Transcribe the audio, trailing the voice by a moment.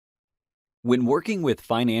When working with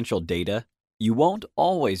financial data, you won't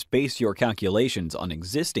always base your calculations on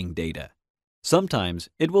existing data. Sometimes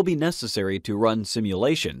it will be necessary to run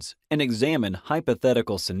simulations and examine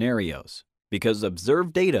hypothetical scenarios because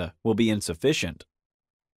observed data will be insufficient.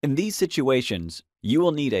 In these situations, you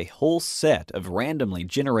will need a whole set of randomly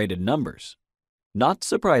generated numbers. Not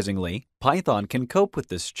surprisingly, Python can cope with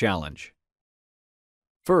this challenge.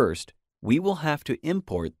 First, we will have to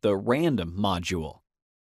import the random module.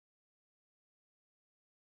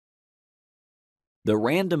 The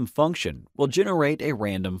random function will generate a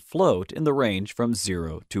random float in the range from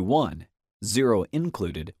 0 to 1, 0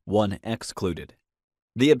 included, 1 excluded.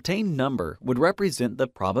 The obtained number would represent the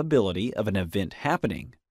probability of an event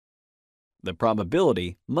happening. The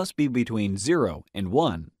probability must be between 0 and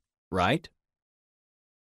 1, right?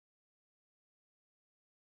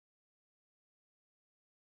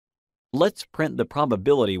 Let's print the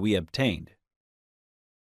probability we obtained.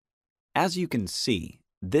 As you can see,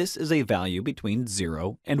 this is a value between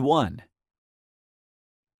 0 and 1.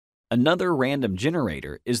 Another random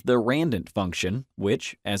generator is the randant function,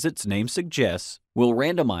 which, as its name suggests, will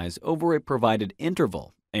randomize over a provided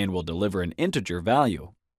interval and will deliver an integer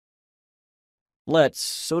value. Let's,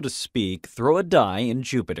 so to speak, throw a die in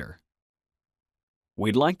Jupyter.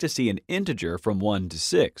 We'd like to see an integer from 1 to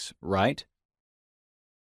 6, right?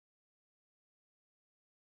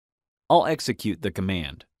 I'll execute the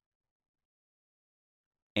command.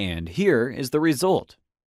 And here is the result.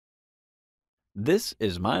 This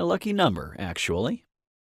is my lucky number, actually.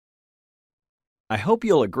 I hope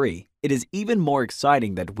you'll agree, it is even more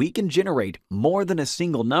exciting that we can generate more than a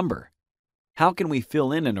single number. How can we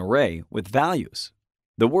fill in an array with values?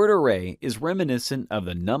 The word array is reminiscent of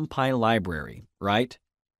the NumPy library, right?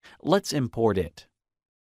 Let's import it.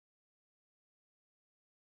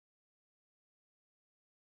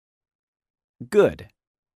 Good.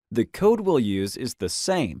 The code we'll use is the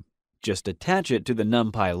same. Just attach it to the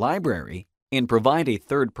NumPy library and provide a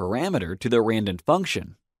third parameter to the randant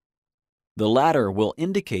function. The latter will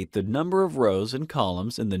indicate the number of rows and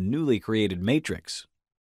columns in the newly created matrix.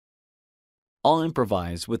 I'll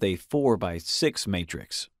improvise with a 4 by 6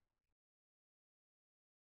 matrix.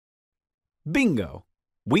 Bingo!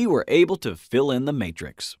 We were able to fill in the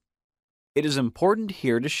matrix. It is important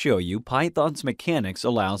here to show you Python's mechanics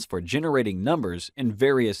allows for generating numbers in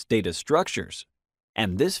various data structures,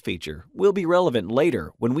 and this feature will be relevant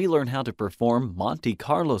later when we learn how to perform Monte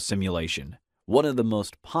Carlo simulation, one of the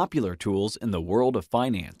most popular tools in the world of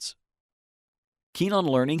finance. Keen on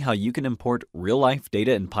learning how you can import real-life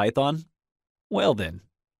data in Python? Well then,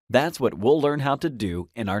 that's what we'll learn how to do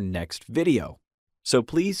in our next video. So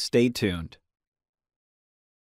please stay tuned.